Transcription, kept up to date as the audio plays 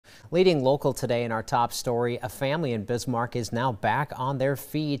Leading local today in our top story, a family in Bismarck is now back on their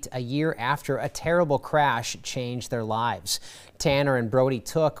feet a year after a terrible crash changed their lives. Tanner and Brody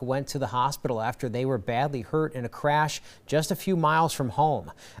Took went to the hospital after they were badly hurt in a crash just a few miles from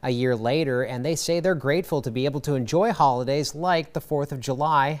home. A year later, and they say they're grateful to be able to enjoy holidays like the 4th of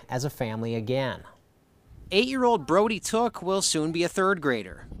July as a family again. 8-year-old Brody Took will soon be a third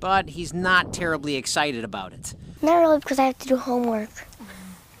grader, but he's not terribly excited about it. Not really, because I have to do homework.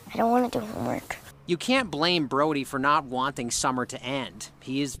 I don't want to do homework. You can't blame Brody for not wanting summer to end.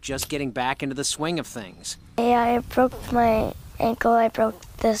 He is just getting back into the swing of things. Yeah, I broke my ankle. I broke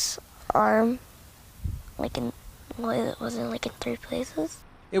this arm, it wasn't like in 3 places.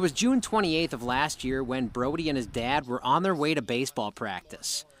 It was June 28th of last year when Brody and his dad were on their way to baseball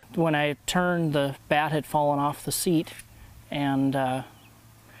practice. When I turned, the bat had fallen off the seat, and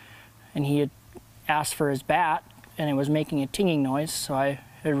he had asked for his bat, and it was making a tinging noise, so I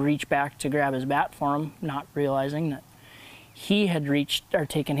had reached back to grab his bat for him, not realizing that he had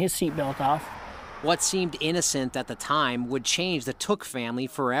taken his seatbelt off. What seemed innocent at the time would change the Took family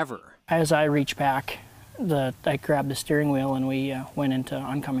forever. As I reached back, I grabbed the steering wheel and we went into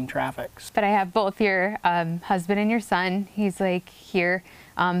oncoming traffic. But I have both your husband and your son. He's like here.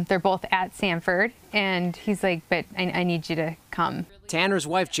 They're both at Sanford, and he's like, but I need you to come. Tanner's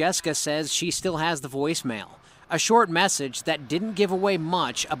wife Jessica says she still has the voicemail. A short message that didn't give away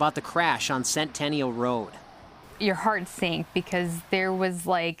much about the crash on Centennial Road. Your heart sank because there was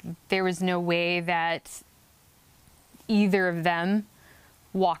no way that either of them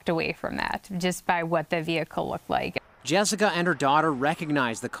walked away from that just by what the vehicle looked like. Jessica and her daughter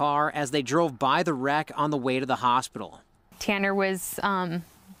recognized the car as they drove by the wreck on the way to the hospital. Tanner was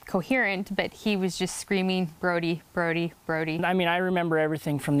coherent, but he was just screaming, Brody, Brody, Brody. I mean, I remember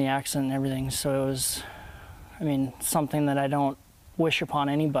everything from the accident and everything, so it was, something that I don't wish upon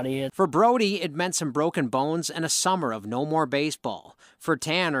anybody. For Brody, it meant some broken bones and a summer of no more baseball. For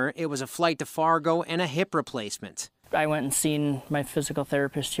Tanner, it was a flight to Fargo and a hip replacement. I went and seen my physical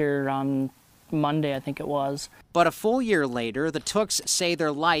therapist here on Monday, I think it was. But a full year later, the Tooks say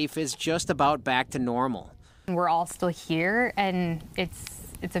their life is just about back to normal. We're all still here, and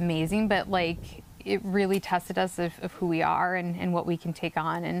it's amazing, but it really tested us of who we are and what we can take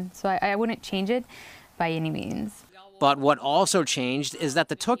on, and so I wouldn't change it by any means. But what also changed is that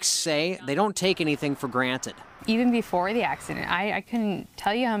the Tooks say they don't take anything for granted. Even before the accident, I couldn't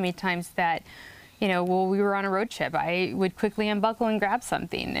tell you how many times that, we were on a road trip, I would quickly unbuckle and grab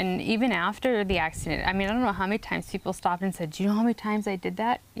something. And even after the accident, I don't know how many times people stopped and said, do you know how many times I did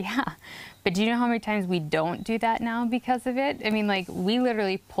that? Yeah. But do you know how many times we don't do that now because of it? We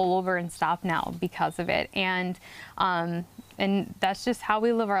literally pull over and stop now because of it. And that's just how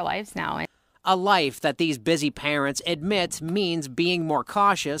we live our lives now. A life that these busy parents admit means being more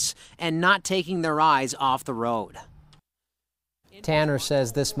cautious and not taking their eyes off the road. Tanner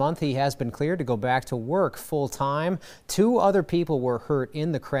says this month he has been cleared to go back to work full-time. 2 other people were hurt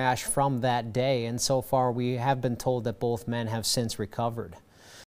in the crash from that day, and so far we have been told that both men have since recovered.